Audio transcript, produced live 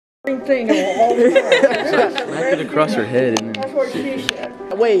thing all the time. Smack it across her head and then. That's what she said.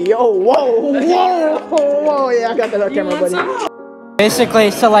 Wait, yo, whoa, yeah, I got that on camera, buddy. Basically,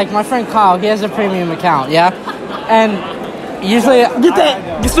 so like my friend Kyle, he has a premium account, yeah? And usually, Get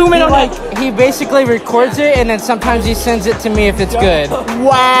that, zoom in on like, he basically records it and then sometimes he sends it to me if it's good.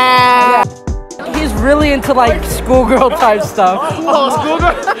 Wow. He's really into like schoolgirl type stuff. Oh,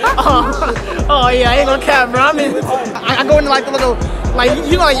 schoolgirl? Oh yeah, I ain't gonna cap, bro. I mean, I go into like the little, like,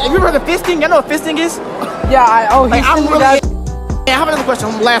 you know, like, have you ever heard of fisting? You know what fisting is? Yeah, Like, I'm really, yeah, I have another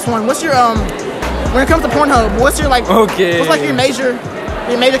question, last one. What's your, when it comes to Pornhub, what's your, like, Okay. what's like your major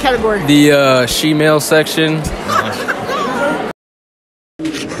category? The she-male section.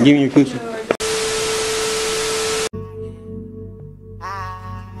 Give me your coochie.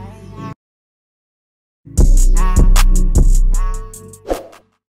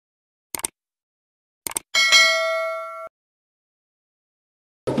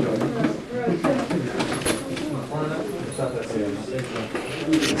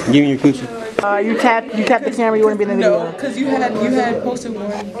 Give me your coochie. You tapped the camera, you wouldn't be in the video. No, because you had posted one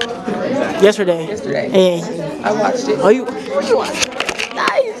Yesterday. yesterday. Hey. I watched it. Oh, you watched?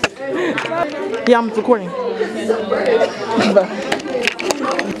 Nice. Yeah, I'm recording. So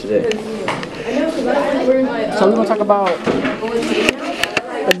we're gonna talk about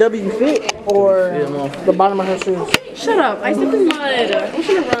a W fit or the bottom of her shoes. Shut up. I stepped in mud. I'm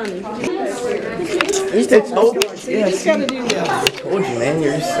gonna run. You still told Yeah, you gotta do that. Told you, man.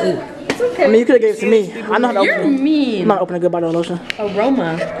 You're sick. It's okay. I mean, you could have gave it to me. I know how to You're open. I'm mean. not opening a good bottle of lotion.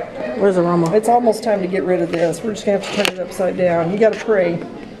 Aroma. Where's the aroma? It's almost time to get rid of this. We're just gonna have to turn it upside down. You gotta pray.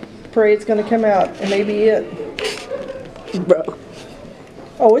 Pray it's gonna come out, and maybe it. Bro.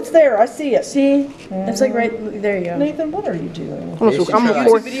 Oh, it's there. I see it. See? It's like right there you go. Nathan, what are you doing?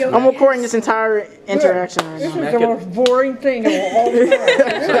 I'm recording this entire interaction right This now. is the most boring thing all the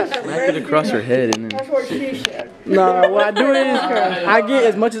time. Smack it across her head and then. That's what she said. No, what I do is I get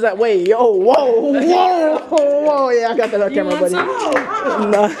as much as I wait. Yo, whoa, yeah, I got that on camera, buddy.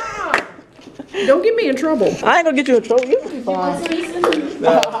 No, Don't get me in trouble. I ain't gonna get you in trouble. You'll be fine.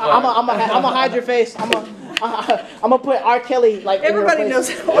 I'm gonna hide your face. I'm gonna put R. Kelly like Everybody in your knows.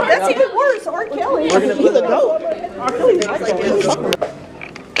 face. Oh, that's even worse. R. Kelly. He's a goat. R. Kelly's nice.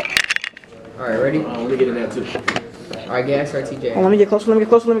 Alright, ready? Let me get in that too. Alright, gas, right, TJ. Oh, let me get closer.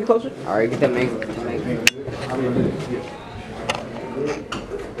 Alright, get that mango.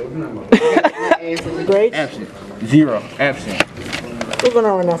 Great. Absent. 0. Absent. What's going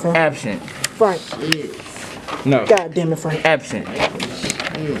on right now, Frank? Absent. Frank. No. God damn it, Frank. Absent.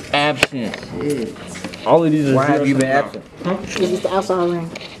 Absent. All of these are. Why have you been absent? It's just the outside ring.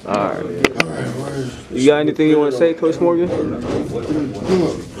 Alright. You got anything you want to say, Coach Morgan?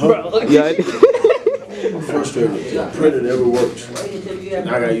 Yeah. I'm frustrated. The printer never works. And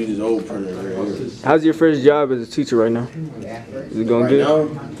I gotta use this old printer right here. How's your first job as a teacher right now? Is it going good? Now,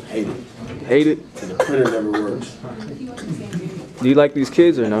 hate it. Hate it? The printer never works. Do you like these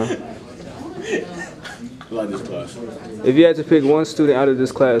kids or no? I like this class. If you had to pick one student out of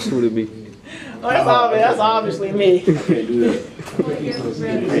this class, who would it be? Oh, that's obviously me. You can't do that. You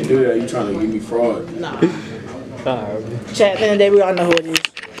can't do that. You trying to give me fraud. Nah. Chat, at the end of the day, we all know who it is.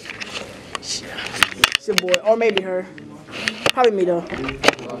 It's your boy, or maybe her. Probably me though.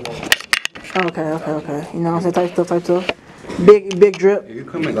 Okay. You know what I'm saying? Type stuff. Big drip. You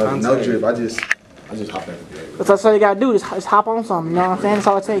come in contact. No drip. I just hop at the game. That's all you gotta do. Just hop on something. You know what I'm saying? That's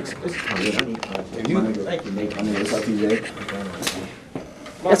all it takes.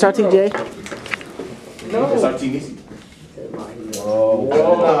 SRTJ. SRT.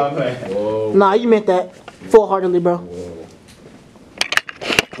 Oh. Nah, you meant that full-heartedly, bro.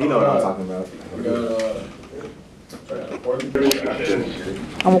 You know what I'm talking about.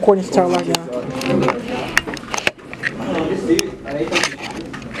 I'm recording this entire live, y'all.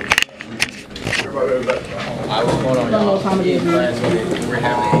 We're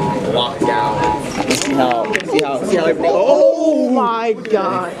having a lockdown. See how everything. Oh my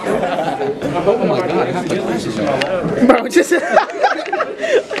god. Oh my god, I have my glasses on. Bro, just.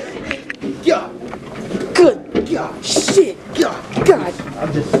 God. Good God. Shit. God.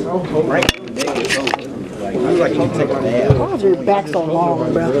 I'm just so right. I feel like you need to take my dad. Why is your back so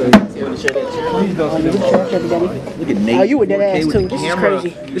long, bro? Look at Nate. Oh, you were dead ass too. This is crazy.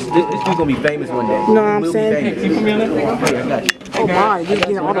 This dude's gonna be famous one day. You know what I'm saying? Oh my, this is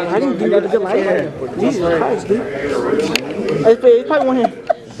getting all the lighting. Dude, that's a good lighting. Jesus Christ, dude. It's probably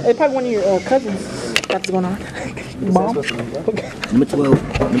one of your cousins that's going on. Mom? Number 12.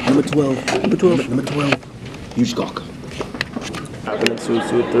 Number 12. You stalker. Happening 2,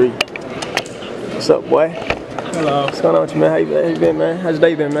 2, 3. What's up, boy? Hello. What's going on with you, man? How you been, man? How's your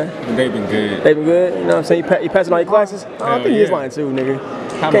day been, man? The day been good. Day been good? You know what I'm saying? You passing all your classes? I don't think you is lying too, nigga.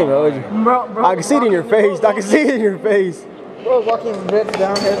 Can't even hold you. Bro, I can see it in your face. I can see it in your face. Bro, walking heads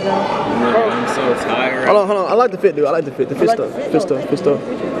down, heads down. Bro, I'm so tired. Hold on. I like the fit, dude. I like the fit. The fit stuff. Fit stuff.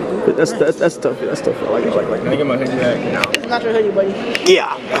 That's tough. That's tough. I like it. Can I get my hoodie back? It's not your hoodie, buddy.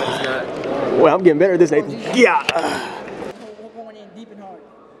 Yeah. Well, I'm getting better at this, Nathan. Yeah. We're going in deep and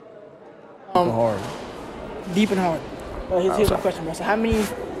hard. Deep and hard. Here's my question, bro. So how many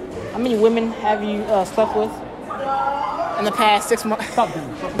women have you slept with in the past 6 months? Stop doing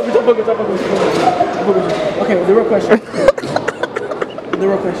it. Okay, the real question.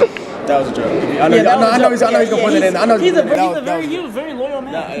 That was a joke. I know he's gonna put it in. I know he's a very loyal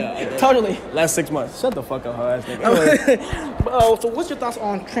man. Yeah. Totally. Last 6 months. Shut the fuck up, her ass nigga. So what's your thoughts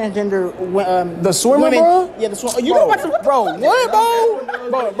on transgender the swimmer, women? bro? Yeah, the swimmer. You know what? Bro, what,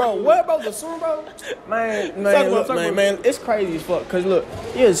 bro? What, bro? The swimmer, bro? Man, it's crazy as fuck. Cause look,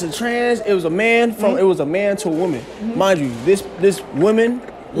 yeah, it's a trans. It was a man from. It was a man to a woman. Mind you, this woman,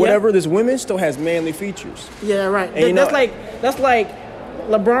 whatever, this woman still has manly features. Yeah, right. And That's like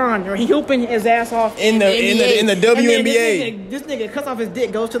LeBron, or he hooping his ass off in the WNBA. This nigga cuts off his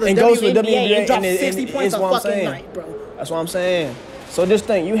dick, goes to the WNBA and drops 60 points a fucking night, bro. That's what I'm saying. So just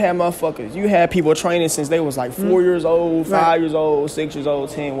think, you had people training since they was like 4 years old, 5 years old, 6 years old,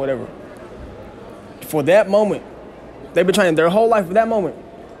 10, whatever. For that moment, they've been training their whole life for that moment.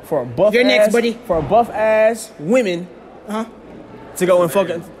 For a buff ass women. To go and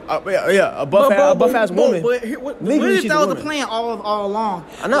fucking a buff ass woman. But what if that was the plan all along?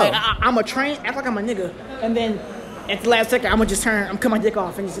 I know. Like, I'm a train, act like I'm a nigga, and then at the last second, I'm gonna just cut my dick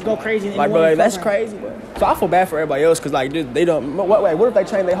off and just go crazy. Like, bro, that's crazy, bro. So I feel bad for everybody else, cause like they don't. What if they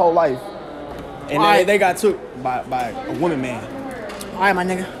trained their whole life and they got took by a woman man? All right, my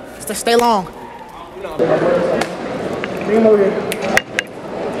nigga, stay long. Bring him over here.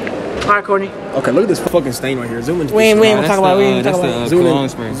 All right, Courtney. Okay, look at this fucking stain right here. Zoom into we ain't gonna talk about it. Zoom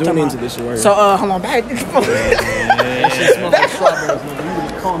into this shit right here. So, hold on, back. That shit smells like strawberries, nigga. You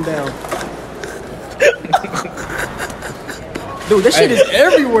just calm down. Dude, this shit is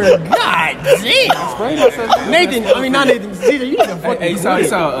everywhere. God damn. Nathan, not Nathan. Caesar, you need to fucking. Hey, you saw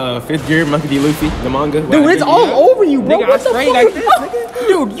 5th Gear, Monkey D. Luffy, the manga? Dude, it's all over you, bro. Nigga, What the fuck? like this, nigga.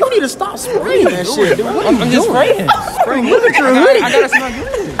 Dude, you need to stop spraying that shit, dude. What are you I'm just doing? spraying. Look at your hoodie. I gotta smell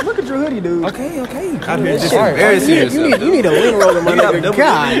good. Look at your hoodie, dude. Okay. You need a lint roller, my nigga.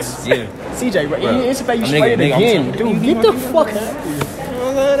 God. Yeah. CJ, bro. It's the fact you sprayed it again. Dude, get the fuck out.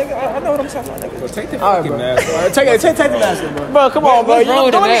 I know what I'm talking about, nigga. Take the fucking mask off. Take the mask off, bro. Bro, come on, bro.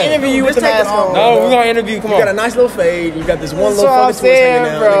 Don't interview you with the mask on. No, we're gonna interview. Come on. You got a nice little fade. You got this one little fucking twist hanging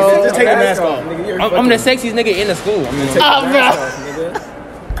down. bro. Just take the mask off. I'm the sexiest nigga in the school. I'm gonna take the mask off, nigga.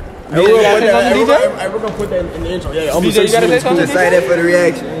 We're gonna put that in the intro. Yeah, I'm DJ, you gotta say something? Just say that for the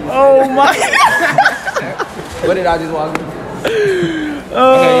reaction. Oh my. What did I just walk in?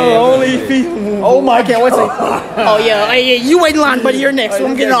 Only feet. Oh my, I can't wait to. Oh yeah, you wait in line, buddy. You're next. So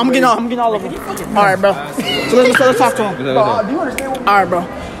I'm getting all of them. All right, bro. So let's talk to him. Do you understand? All right, bro.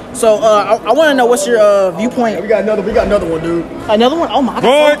 So I want to know what's your viewpoint. We got another one, dude. Another one? Oh my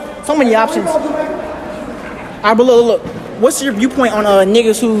God. So many options. All right, but look. What's your viewpoint on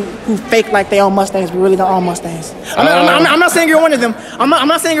niggas who fake like they own Mustangs but really don't own Mustangs? I'm not saying you're one of them. I'm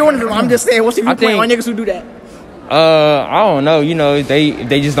not saying you're one of them. I'm just saying, what's your viewpoint on niggas who do that? I don't know. You know, they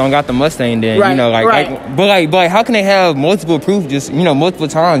just don't got the Mustang. Then you know, but how can they have multiple proof? Just multiple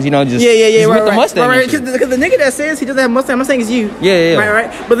times. Just with the Mustang. Right. Because the nigga that says he doesn't have Mustang, I'm not saying it's you. Yeah. Right.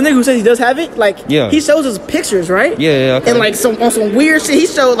 But the nigga who says he does have it, he shows us pictures, right? Yeah. Okay. And on some weird shit, he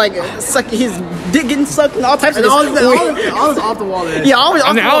showed sucking his dick getting sucked and all types of all this off the wall. Yeah, always.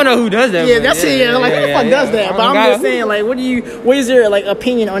 I don't know who does that. Yeah, that's it. Yeah, who the fuck does that? But I'm just saying, what is your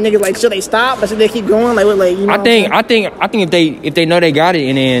opinion on niggas? Should they stop or should they keep going? I think if they know they got it,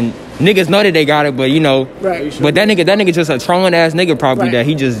 and then niggas know that they got it, but right. But that nigga just a trolling ass nigga probably that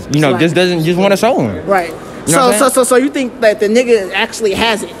he just just doesn't just want to show him. Right. So you think that the nigga actually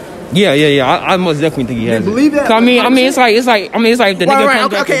has it? Yeah. I most definitely think he has it. Believe that? I mean, it's like the nigga.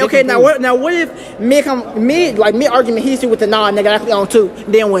 Right. Okay. Now what if mid argument he's here with the nigga actually on too?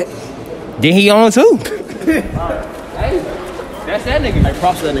 Then what? Then he on too. That's that nigga. Hey,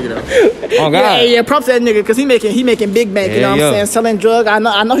 props to that nigga though. Oh God. Yeah, props to that nigga because he making big bank. You know what I'm saying? Selling drugs. I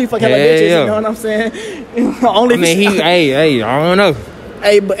know he fucking bitches. You know what I'm saying? Only. I mean, I don't know.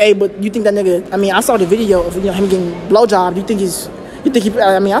 Hey, but you think that nigga? I mean, I saw the video of him getting blowjob. You think he?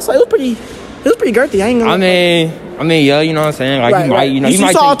 I mean, I saw it was pretty girthy. I mean, yeah, you know what I'm saying? Like, right. You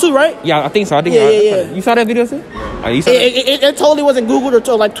might saw it too, right? Yeah, I think so. Yeah. You saw that video too? It totally wasn't Googled or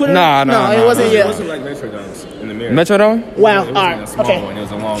Twitter? No, it wasn't. Yeah. It wasn't like Metro Guns. Metrodome? Wow. All right. Okay. It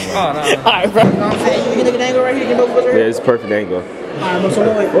was a long one. All right, bro. You know what I'm saying? You get a good angle right here. You can both Yeah, it's perfect angle. All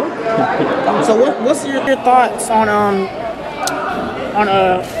right, bro. So what's your thoughts on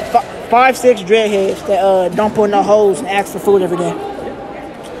 5'6" dreadheads that don't put no holes and ask for food every day?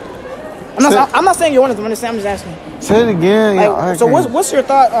 I'm not saying you're one of them. I'm just asking. Say it again. Like, so what's your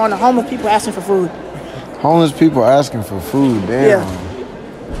thought on homeless people asking for food? Homeless people asking for food. Damn. Yeah.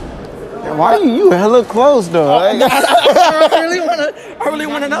 Why you hella close though? Like, I really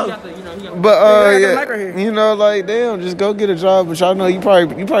wanna know. But yeah, you know, like damn, just go get a job. But y'all know you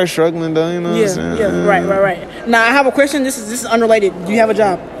probably struggling though. You know what I'm saying? Yeah. Right. Now I have a question. This is unrelated. Do you have a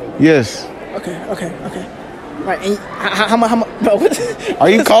job? Yes. Okay. Right. And how much? Bro, are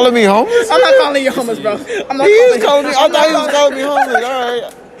you calling me homeless? I'm not calling you homeless, bro. I'm not. He is calling me. I thought he was calling me homeless. All right.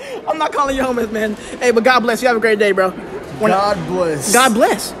 I'm not calling you homeless, man. Hey, but God bless you. Have a great day, bro. God bless. God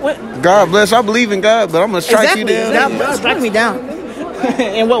bless. What? God bless. I believe in God, but I'm gonna strike you down. God bless. Strike me down.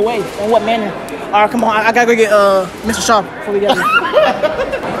 In what way? In what manner? All right, come on. I gotta go get Mr. Sharp before we get here.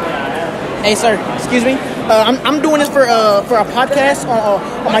 Hey, sir. Excuse me. I'm doing this for a podcast on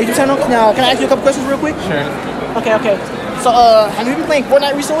my YouTube channel. Now, can I ask you a couple questions real quick? Sure. Okay. So, have you been playing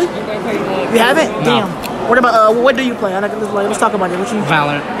Fortnite recently? You haven't? No. Damn. What about what do you play? Let's talk about it. What you?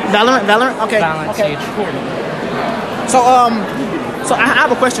 Valorant. Valorant. Okay. Valorant. Okay. Siege. So I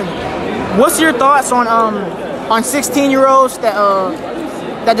have a question. What's your thoughts on 16-year-olds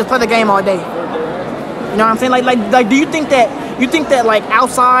that just play the game all day? You know what I'm saying? Like do you think that like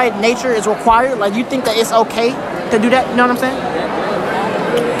outside nature is required? Like you think that it's okay to do that? You know what I'm saying?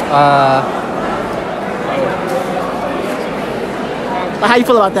 How you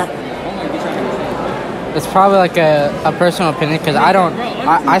feel about that? It's probably like a personal opinion because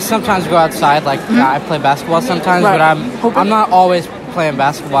I sometimes go outside, like I play basketball sometimes, but I'm not always playing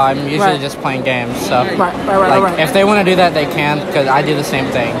basketball. I'm usually just playing games. So if they want to do that, they can, because I do the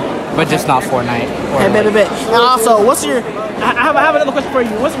same thing, but just not Fortnite. Okay, and also, I have another question for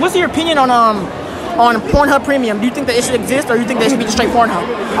you. What's your opinion on Pornhub Premium? Do you think that it should exist, or do you think that it should be just straight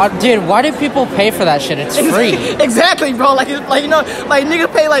Pornhub? Dude, why do people pay for that shit? It's free. Exactly, bro. Like you know, like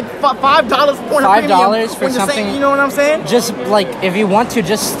niggas pay like $5 for Pornhub $5 for something. You know what I'm saying? Just like if you want to,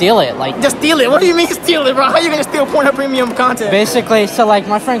 just steal it. Like just steal it. What do you mean steal it, bro? How you gonna steal Pornhub Premium content? Basically, so like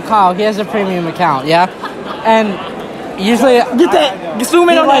my friend Kyle, he has a premium account, yeah, and usually zoom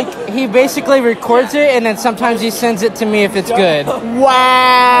in on like he basically records it and then sometimes he sends it to me if it's good.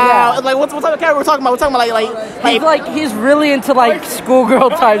 Wow. Yeah. Like what type of character we're talking about? We're talking about he's really into like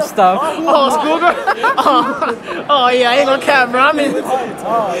schoolgirl type stuff. Oh, schoolgirl. Oh yeah, I ain't gonna cap, bro. I mean,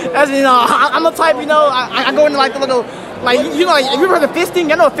 as you know, I'm the type, you know, I go into like the little, like you know, like have you ever heard of fisting?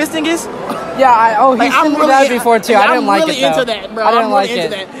 You know what fisting is? Yeah, he sent me that before too. I didn't like it though. I'm really into that, bro. I didn't like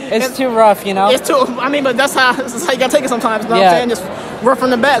it. It's too rough, you know. It's too. I mean, but that's how you gotta take it sometimes. You know what I'm saying? Just rough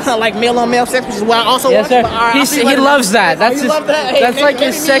from the back, like male on male sex, which is what I also watch. Sir. He loves that. That's love that? Hey, that's like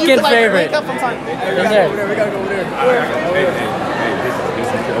his second favorite. Yes, sir. We gotta go over there.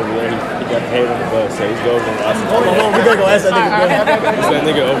 He got paid on the bus, so he's going to ask him. Hold on, we gotta go ask that nigga. It's that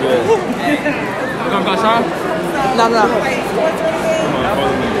nigga over there. You gonna go shop? No.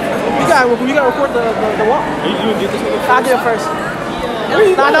 You gotta record the walk. You get this nigga first? I'll do it first.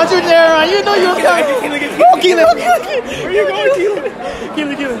 Nah, don't you dare! You know you're coming. Keelan. Where you going,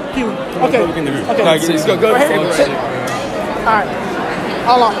 Keelan? Okay. Let's go. Right here. Sit. All right.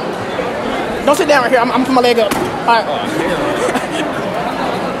 Hold on. Don't sit down right here. I'm putting my leg up. All right.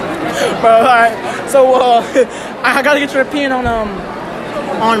 Bro, all right. So I gotta get your opinion on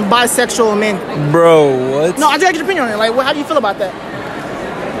bisexual men. Bro, what? No, I just got your opinion on it. Like, how do you feel about that?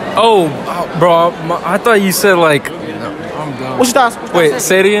 Oh, bro, I thought you said like. I'm done. What's your thoughts? Wait,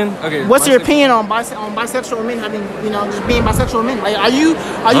 say it again. Okay. What's your opinion on bisexual men having, you know, just being bisexual men? Like, are you?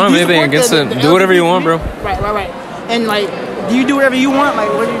 I don't have anything against it. Do whatever you want, bro. Right. And like, do you do whatever you want? Like,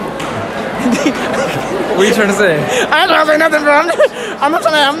 what do you? What are you trying to say? I ain't trying to say nothing, bro. I'm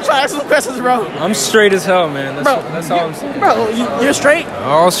trying to ask some questions, bro. I'm straight as hell, man. That's all I'm saying. Bro, you're straight?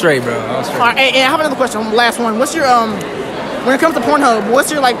 All straight, bro. All straight. All right, and I have another question. Last one. What's your when it comes to Pornhub?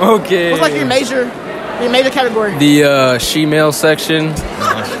 What's your like? Okay. What's like your major category? The she-male section.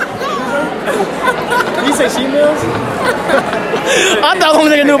 You say she-males? I thought the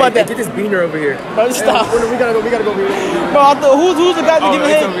only nigga knew about that. Get this beaner over here. Bro, stop. We gotta go over here. Bro, I thought, who's the guy that giving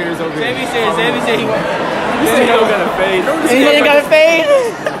head? It's over here. Sammy said he You said he got a fade. He ain't got a fade?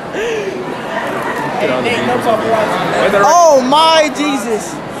 Oh my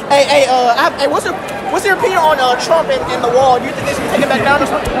Jesus! Hey, what's your opinion on Trump and the wall? Do you think they should take it back down or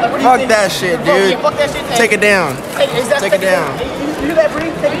something? Like, what do you Fuck think? that shit, dude. Yeah, fuck that shit. Take it down. Take it down. You do that,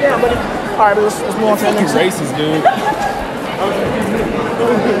 Bree? Take it down, buddy. All right, but let's move on to the next. Racist, dude.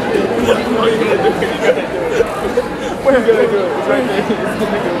 What are you gonna do? It's right there. It's the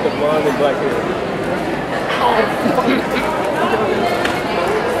nigga with the blonde and black hair.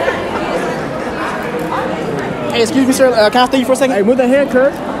 Hey, excuse me, sir. Can I talk to you for a second? Hey, move the head,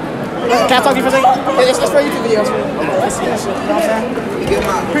 cuz. Can I talk to you for a second? It's for a YouTube video. Let's see that shit. You know what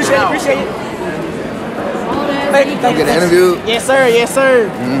I'm saying? Appreciate it. Thank you. Get an interview. Yes, sir.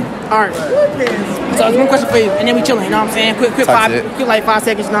 All right. So one question for you, and then we chilling. You know what I'm saying? Quick like 5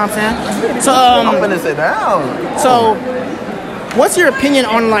 seconds. You know what I'm saying? So I'm gonna sit down. So, what's your opinion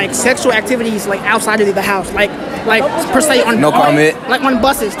on like sexual activities like outside of the house, like per se on No comment. like on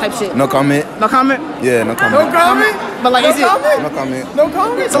buses type shit? No comment. No comment. Yeah, no comment. No comment. But like, is it? No comment. No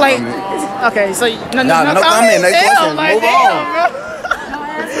comment. So like, okay, so no comment. Next question. Move on.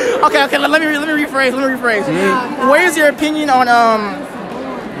 Okay. Let me rephrase. What is your opinion on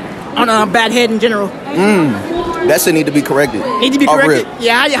bad head in general? That shit need to be corrected. Need to be corrected.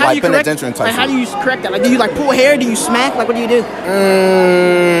 Yeah. How do you correct? Like, how do you correct that? Like, do you like pull hair? Do you smack? Like, what do you do?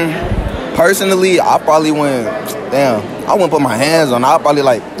 Personally, I probably wouldn't. Damn, I wouldn't put my hands on. I'll probably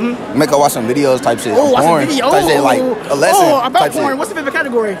like make her watch some videos type shit. Oh, watch some videos. Type shit, like a lesson. Oh, about type porn. shit. What's the favorite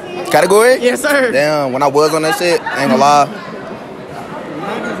category? Category? Yes, sir. Damn, when I was on that shit, ain't gonna lie.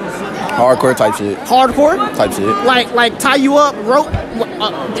 Hardcore type shit. Hardcore? Type shit. Like tie you up, rope.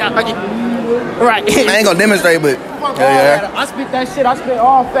 Right. I ain't gonna demonstrate, but yeah. I spit that shit. I spit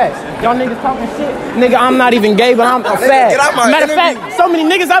all facts. Y'all niggas talking shit. Nigga, I'm not even gay, but I'm a fag. Matter of fact, so many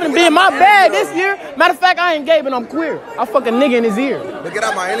niggas I've been in my bag this year. Matter of fact, I ain't gay, but I'm queer. I fuck a nigga in his ear. But get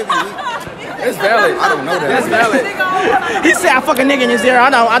out my interview. It's valid. I don't know that. That's valid. He said I fuck a nigga in his ear. I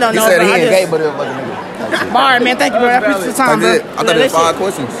don't know. He said he ain't gay, but he'll fuck a nigga. All right, man. Thank you, bro. I appreciate the time, bro. I thought it was 5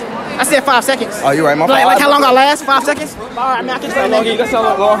 questions. I said 5 seconds. Oh, you right, my Like how long I last? 5 seconds? All right, man. I can That's how long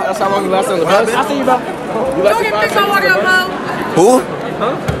you last on the bus. I see you, bro. You last 5 seconds. Who?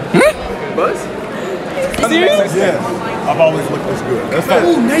 Bus? Serious? Yeah. I've always looked this good. That's fine.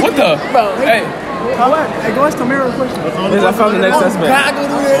 What the? Bro, hey. Hey, go ask Tamara a question. Yes, I found the next suspect.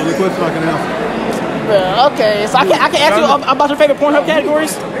 Only question I can answer. Okay, so I can ask you about your favorite Pornhub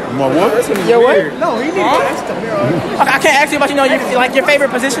categories. My what? Your what? No, he didn't ask Tamara. Okay, I can't ask you about your favorite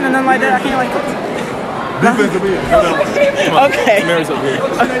position and nothing like that. I can't like. Defensive end. Okay. Tamara's up here.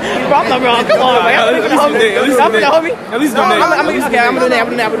 Bro, come on, man. At least do that. At least do that. Okay, I'm gonna do that.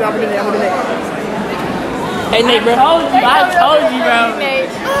 Hey, Nate, bro. I told you, bro.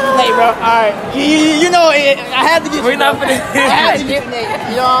 Nate, bro. All right. You know, I had to get you. I had to get Nate.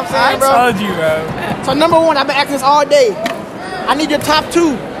 You know what I'm saying, bro? I told you, bro. So, number one, I've been asking this all day. I need your top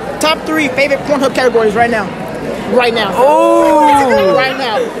 3 favorite Pornhub categories right now. Right now. Oh. Right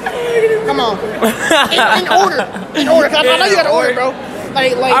now. Come on. In order. I know you got to order, bro.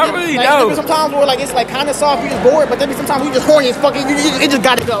 Like I really know. There's sometimes where like it's like kind of soft, you just bored, but then sometimes you just horny as fucking. It just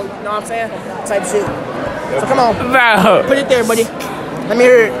gotta go. You know what I'm saying? Type shit. So come on, bro. Put it there, buddy. Let me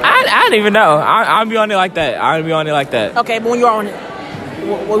hear it. I don't even know. I'll be on it like that. Okay, but when you are on it,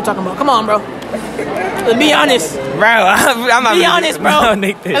 what are we talking about? Come on, bro. Let's be honest, bro. I'm not. Be honest, bro. At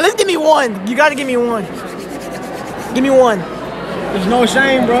least give me one. You gotta give me one. Give me one. There's no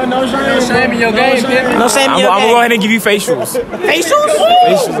shame, bro. No shame in your game, man. No shame in your game. I'm gonna go ahead and give you facials. Facials?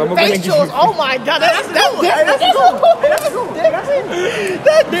 Facials. Oh my god, that's different.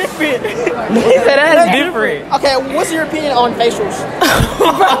 That's different. He said that's different. Okay, what's your opinion on facials?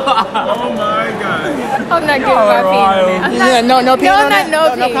 Oh my god. I'm not giving my opinion, man. No opinion on that?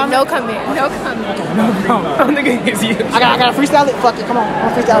 No comment. I gotta freestyle it. Fuck it, come on.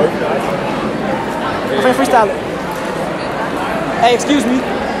 I'm gonna freestyle it. Hey, excuse me.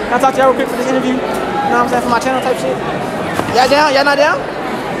 Can I talk to y'all real quick for this interview? You know what I'm saying? For my channel type shit. Y'all down? Y'all not down?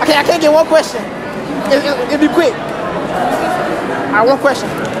 I can't get one question. It'll be quick. Alright, one question.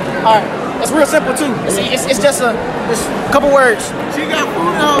 Alright. It's real simple too. It's just a couple words. She got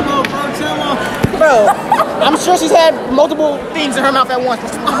food out, bro. Bro, I'm sure she's had multiple things in her mouth at once.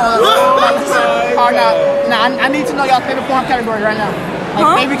 Come on. I need to know y'all's favorite porn category right now.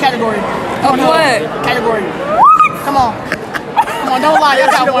 Like favorite category. Oh, what? Category. Come on. Come on, don't lie. You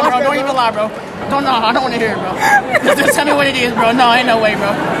got one, bro. Don't even lie, bro. Don't know. I don't want to hear it, bro. Just tell me what it is, bro. No, ain't no way,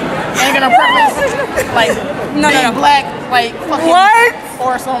 bro. Ain't gonna preference like big black, like fucking what?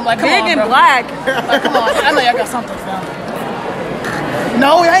 Or something like come big on, and bro. black. Like come on. I know y'all got something, fam.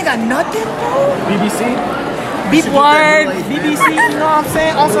 No, y'all ain't got nothing, bro. BBC. Beep Word, BBC, you know what I'm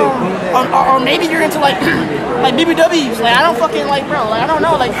saying? Also, or maybe you're into like BBWs. Like I don't fucking like, bro. Like I don't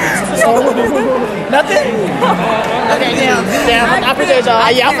know, like nothing. Okay, damn. I appreciate y'all.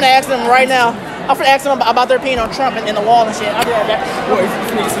 Yeah, I'm gonna ask them right now. I'm gonna ask them about their opinion on Trump and the wall and shit. I'll be right back. What, you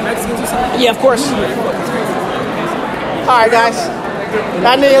need some Mexicans or something? Yeah, of course. All right, guys.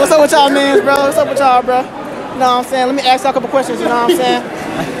 I mean, what's up with y'all, man, bro? What's up with y'all, bro? You know what I'm saying? Let me ask y'all a couple questions. You know what I'm saying?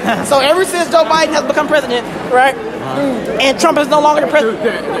 So ever since Joe Biden has become president, right? And Trump is no longer the president.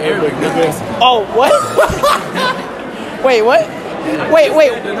 Oh, what? Wait, what? Wait.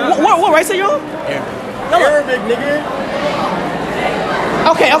 What race are you on? Arabic, nigga.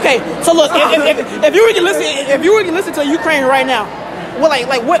 Okay. So look, if you were to listen to Ukraine right now, what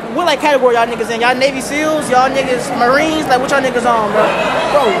category y'all niggas in? Y'all Navy SEALs, y'all niggas Marines, like what y'all niggas on, bro?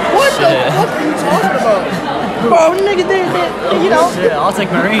 Bro, what the fuck are you talking about? Bro, nigga, they you know. Shit, I'll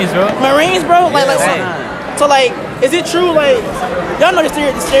take Marines, bro. Marines, bro? So is it true, like, y'all know the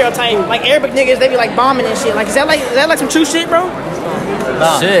stereotype, like Arabic niggas, they be like bombing and shit. Like, is that like some true shit, bro?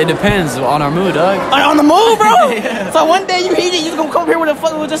 Nah. Shit, it depends on our mood, dog. On the move, bro? Yeah. So one day you heat it, you gonna come here with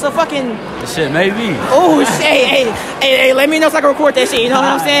just a fucking... Shit, maybe. Oh, shit, hey, let me know so I can record that shit, you know what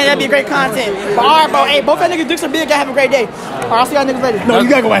I'm saying? That'd be great content. But alright, bro, hey, both y'all niggas dicks are big, y'all have a great day. Alright, I'll see y'all niggas later. No, you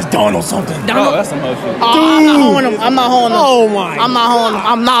gotta go ask Donald something. Donald? Oh, that's some whole shit. I'm not holding him. I'm not holding him. Oh my. I'm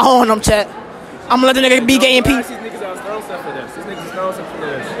not holding him, chat. I'm gonna let the nigga be gay in peace. These niggas are throwing stuff for this. These niggas are throwing stuff for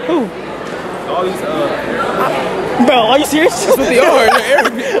this. Who? All these, Bro, are you serious? That's what they are. They're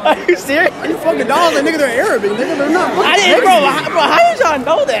Arabic. Are you serious? You fucking dogs, nigga, they're Arabic. Nigga, they're not. I didn't, bro, how did y'all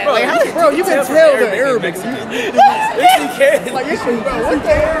know that? Bro, like, bro, you can tell they're Arabic. Yes, you can. Like, bro, what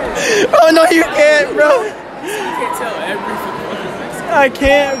the hell? Oh, no, you can't, bro. You can't tell every fucking Mexican. I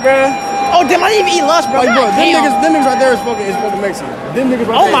can't, bro. Oh, damn, I didn't even eat lunch, bro. Like, bro, them Damn. niggas right there is fucking Mexican. Them niggas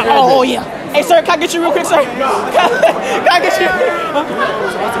right there. Oh, yeah. Hey, sir, can I get you real quick, sir? Can I get you? What's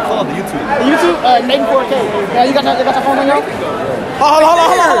it called? The YouTube. YouTube? Maybe 4K. Yeah, you got your phone on you? Hold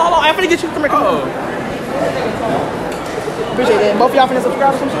on. I'm finna get you. Come here. Appreciate it. Both of y'all finna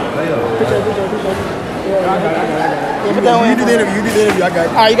subscribe or something? Appreciate it. Yeah, put that on. You do the interview, I got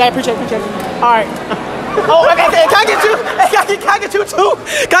it. Alright, you got it. Appreciate it. Alright. Oh, okay. Can I get you? Can I get you too?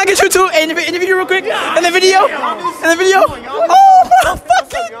 Can I get you too? In the video real quick? In the video? Oh my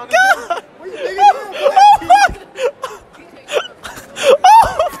fucking god!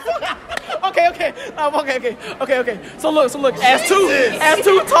 Okay. So look. As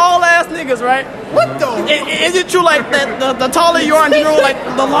two tall ass niggas, right? What the? Is it true like that the taller you are in general, like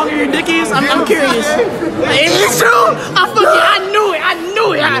the longer your dick is? I'm curious. Is it true? I knew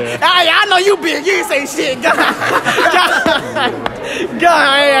it. I know you big. You ain't say shit.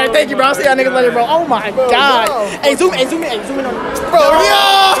 God. Thank you, bro. I'll see y'all niggas later, bro. Oh my god. Hey, zoom in on. Bro, yo.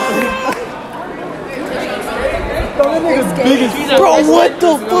 Bro, what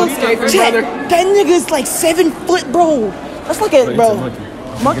the fuck? Check. That nigga's like 7 foot, bro. That's like a bro.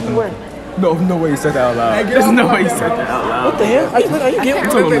 Monkey where? No way you said that out loud. There's no way you said that out loud. What the hell? Are you getting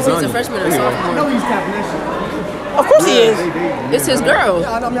He's a freshman or sophomore. No, he's tapping that shit. Of course he is. It's his girl.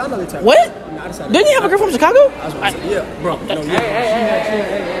 Yeah, I know they tapping. What? Didn't he have a girl from Chicago? Yeah, bro.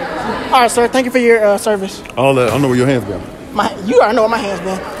 All right, sir. Thank you for your service. I don't know where your hands been. You already know where my hands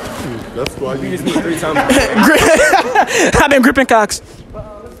been. That's why you just need 3 times. I've been gripping cocks.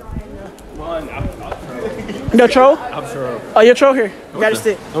 You troll? I'm sure. Oh, you're a troll here. You got a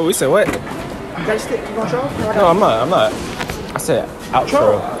stick. Oh, we said what? You got a stick. You gonna troll? No, I'm not. I said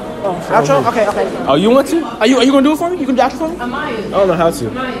outro. Oh, outro? Okay. Oh, you want to? Are you gonna do it for me? You can do outro for me? I don't know how to.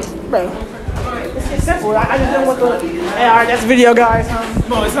 Bro. It's simple. I just didn't want to. Hey, alright, that's the video, guys.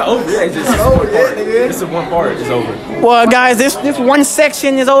 No, it's not over yet. It's just over yet, nigga. This is one part. It's over. Well, guys, this one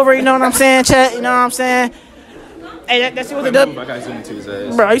section is over. You know what I'm saying, chat? You know what I'm saying? Hey, that's what the dub. I got zoom to his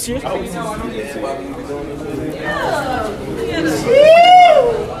ass. Bro, are you serious? Okay.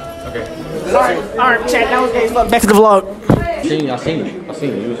 Alright, chat. That was gay. Look, back to the vlog. I seen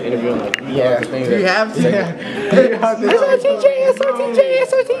you. You was interviewing like Do you have to? SRTJ.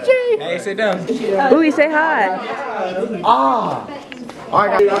 Hey, sit down. Booey, say hi. I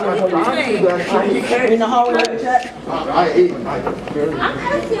got you know how we like to chat? I ate. I'm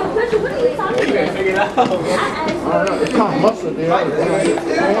asking a question. What are you talking about? You figure it out. It's called mustard, dude.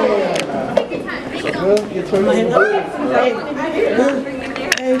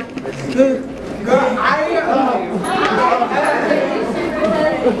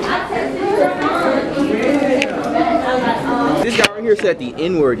 This guy right here said the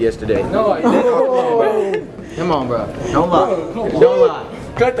N-word yesterday. No, I didn't. Come on, bro. Don't lie. Don't lie.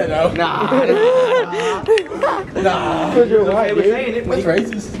 Cut that out. Nah. Nah. He was saying it when he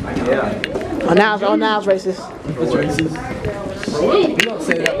racist. Yeah. Oh, now it's racist. It's racist. We don't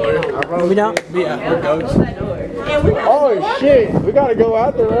say that word. We don't? Yeah, we're goats. Oh shit, we gotta go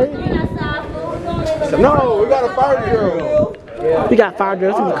out there, right? No, we got a fire drill. We got fire drill.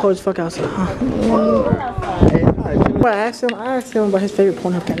 It's gonna be cold as fuck outside. But I asked him about his favorite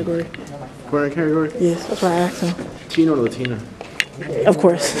Pornhub category. Pornhub category? Yes, that's what I asked him. Latino or Latina? Of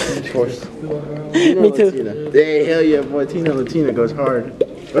course. Of course. Me too. Latina. Hey, hell yeah, boy. Latina goes hard.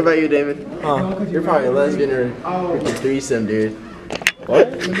 What about you, David? You're probably a lesbian or a threesome, dude. What?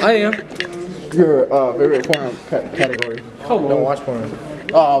 I am. Your favorite porn category? Don't watch porn.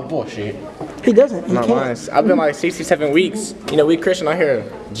 Oh, bullshit. He doesn't. He I'm not lying. I've been like 67 weeks. You know, we Christian out here.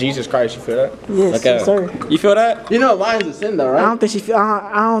 Jesus Christ, you feel that? Yes, yes, sir. You feel that? You know lying's a sin though, right? I don't think she feel.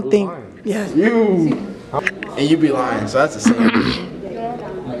 I don't think. Yes. You. And you be lying, so that's a sin.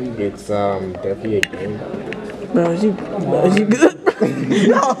 It's definitely a game. Bro, is you good?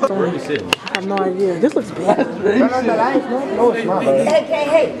 Where are you sitting? I have no idea. This looks bad. No, it's not. Hey,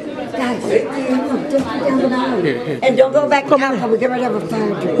 guys. And don't go back down because we're getting ready to have a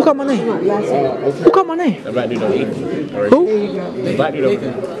fire drill. Who called my name? Who called my name? The black dude over there. Who? The black dude over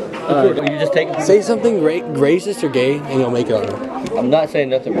there. You just say something racist or gay, and you'll make it on. I'm not saying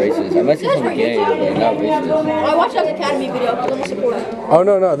nothing racist. I might say something gay, but not racist. I watched his Academy video. I'm gonna support him. Oh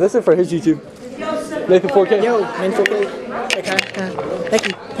no, this is for his YouTube. Nathan 4K. Yo, man, 4K. Okay. Thank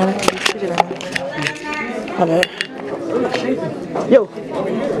you. Appreciate that. My bad. Yo.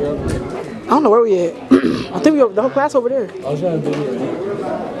 I don't know where we at. I think the whole class over there. I was trying to video.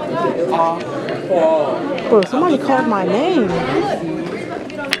 Bro, somebody called my name.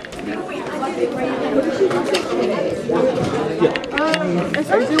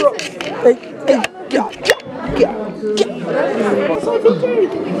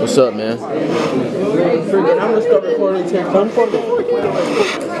 What's up, man? I'm gonna start recording too.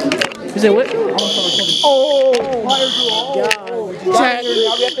 You said what? Oh, God. Chat.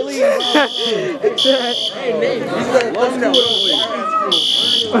 I'll be at the lead.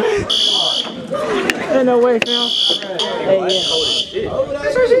 Ain't no way, fam. Hey, yeah. It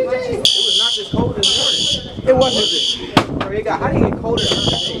was not this cold this morning. It wasn't. How do you get colder?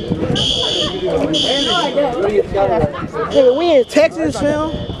 Nigga, we in Texas, fam.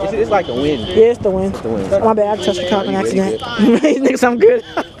 It's like the wind. Yeah, it's the wind. My bad, I touched the cock on accident. These niggas, I'm good.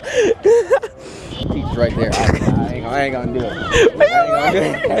 He's right there. I ain't gonna do it.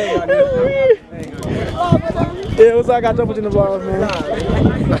 Yeah, what's up? I got double in the vlog, man.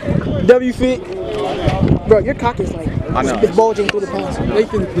 W fit. Bro, your cock is like, it's bulging through the pants.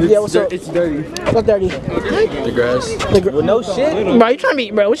 Yeah, what's up? It's dirty. What's dirty? The grass. Well, no shit. Bro, you trying to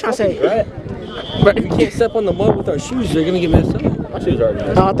be, bro, what you trying to say? Right. But if you can't step on the mud with our shoes, you're gonna get messed up. My shoes are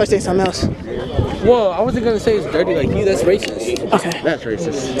dirty. Oh, I thought you said something else. Well, I wasn't gonna say it's dirty like you. That's racist. Okay. That's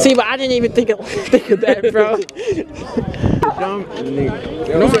racist. See, but I didn't even think of that, bro. No,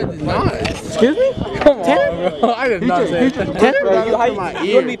 it's not. Excuse me? Come on, bro. I did not say that. Tanner? Bro, you want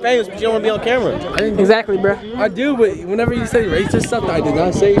to be famous, but you don't want to be on camera. Exactly, bro. I do, but whenever you say racist stuff that I did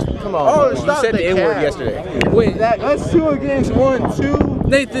not say, come on. Oh, bro. you said the N-word yesterday. Wait, That's 2 against 1, 2.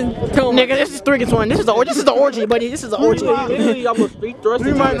 Nathan, tell me. Nigga, this is 3 against 1. This is the orgy, buddy. This is the orgy. Literally, almost thrusted.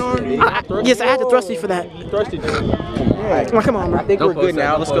 3 minorities. Yes, I had to thrust you for that. Thrusted. Come on, bro. I think we're good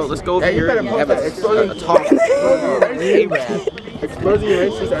now. Let's go over here and have a talk. Exposing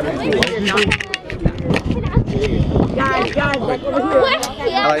racist attitude. Guys,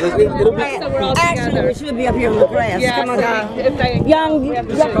 actually, we should be up here on the grass. Come on, guys.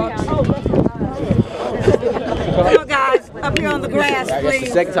 Come on, guys. Up here on the grass, That's the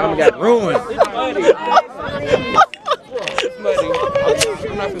please. second time we got ruined.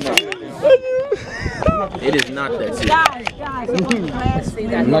 It is not that serious. Guys, come on the grass.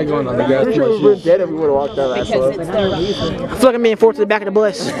 I'm not going on the grass. We were dead if we would have walked that last Because it's their reason. I feel like I'm being forced to the back of the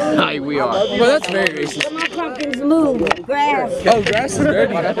bus. We are. Well, that's very racist. Come on, pumpkins, move. Grass. Oh, grass is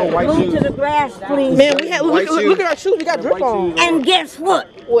dirty. Move to the grass, please. Man, we had look at our shoes. We got drip on. And guess what?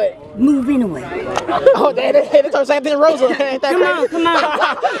 What? Move anyway. Oh, they the same thing, Rosa. Ain't that Come crazy? on, come on.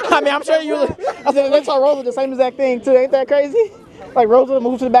 I mean, I'm sure you. I said they saw Rosa the same exact thing too. Ain't that crazy? Like Rosa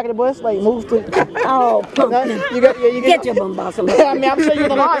moved to the back of the bus, like move to. Oh, pumpkin. You get your bum boss. I mean, I'm sure you're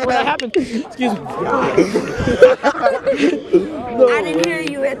the line when that happened. Excuse me. I didn't hear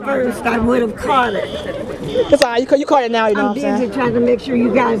you at first. I would have caught it. It's alright. You caught it now. You know I'm what I'm busy saying? trying to make sure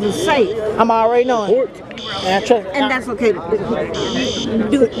you guys are safe. I'm already knowing. And that's okay. Do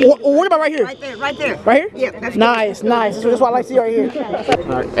it. What about right here? Right there, right there. Right here? Yeah, that's nice. That's what I like to see right here.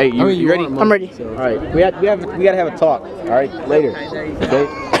 Alright, hey, you ready? I'm ready. Alright, we gotta have a talk. Alright, later. Okay.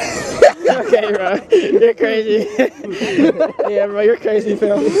 Okay, bro. You're crazy. Yeah, bro, you're crazy,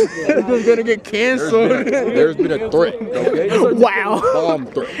 fam. It's just gonna get canceled. There's been a threat, okay? Wow. Bomb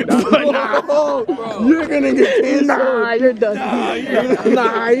threat. No, you're gonna get canceled. Nah, you're done.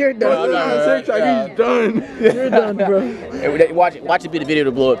 Nah, you're done. He's done. You're done, bro. Hey, watch it be the video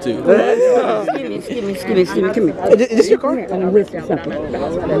to blow up too. Excuse me, come here. Is this your car? I'm gonna whisk something.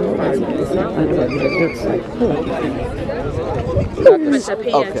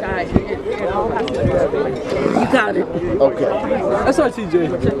 Okay. You got it. Okay. That's our TJ.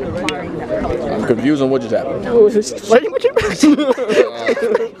 I'm confused on what just happened. Oh, is this flirting with you?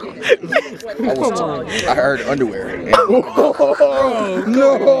 I heard underwear.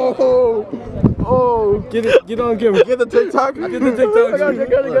 No. Oh, get on camera. Get the TikTok. Get the TikTok. Got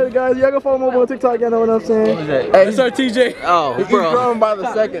it, guys. Y'all go follow me on TikTok. Y'all know what I'm saying. Hey, that's our TJ. Oh, he's growing by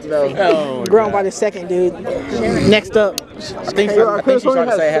the second though. Oh, growing by the second, dude. Next up. I think she tried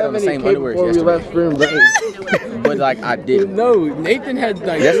to say I had on the same underwear yesterday. But like I didn't. No, Nathan had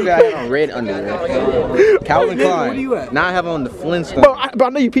like. Yesterday I had on red underwear. Calvin Klein. Where you at? Now I have on the Flintstones. Bro, I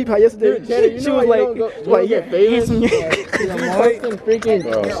know you peeped how yesterday. Dude, she was like, yeah, handsome. Freaking,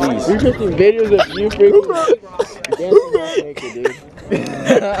 Oh, jeez. you posting videos of you freaking.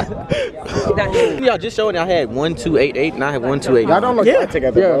 Y'all just showing I had 1288 and I have 1288. Y'all don't look that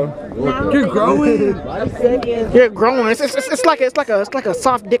together, bro. You're growing. You're growing. It's like a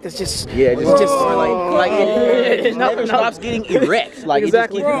soft dick that's just Yeah, just like it never stops getting erect. Like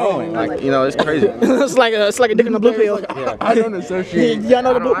exactly. it just keeps going. Like it's crazy. it's like a dick in the blue pill. Yeah. I don't associate. Y'all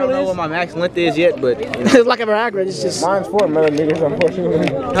know the blue I don't pill know is? what my max length is yet, but It's like a Viagra. It's just. Mine's 4 millimeters, unfortunately.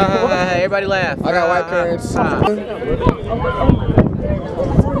 everybody laugh. I got white parents.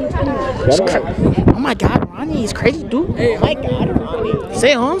 Oh my God, Ronnie is crazy, dude. Oh my God, Ronnie.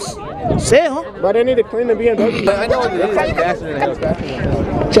 Say, Hans. Say, huh? But they need to clean the BMW. I know it is faster than hell.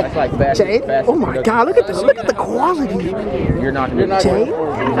 That's like faster. Oh my God, look at this. Look at the quality. You're not. Jay?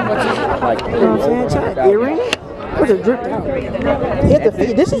 Like, You know what I'm saying? Earring? What's a drip down?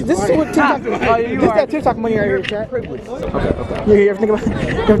 This is what TikTok. This is that TikTok money right here, chat. Okay. You ever think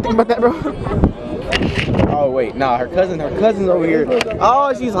about that, bro? Oh wait, nah, her cousin's over here.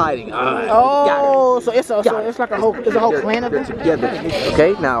 Oh, she's hiding. Oh, so it's like a whole clan of them together.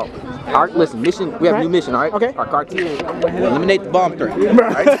 Okay, now listen, mission. We have a new mission, all right? Okay. Our cartoon, eliminate the bomb threat. All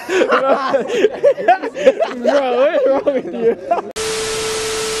right? Bro, what's wrong with you?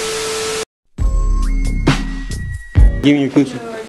 Give me your coochie.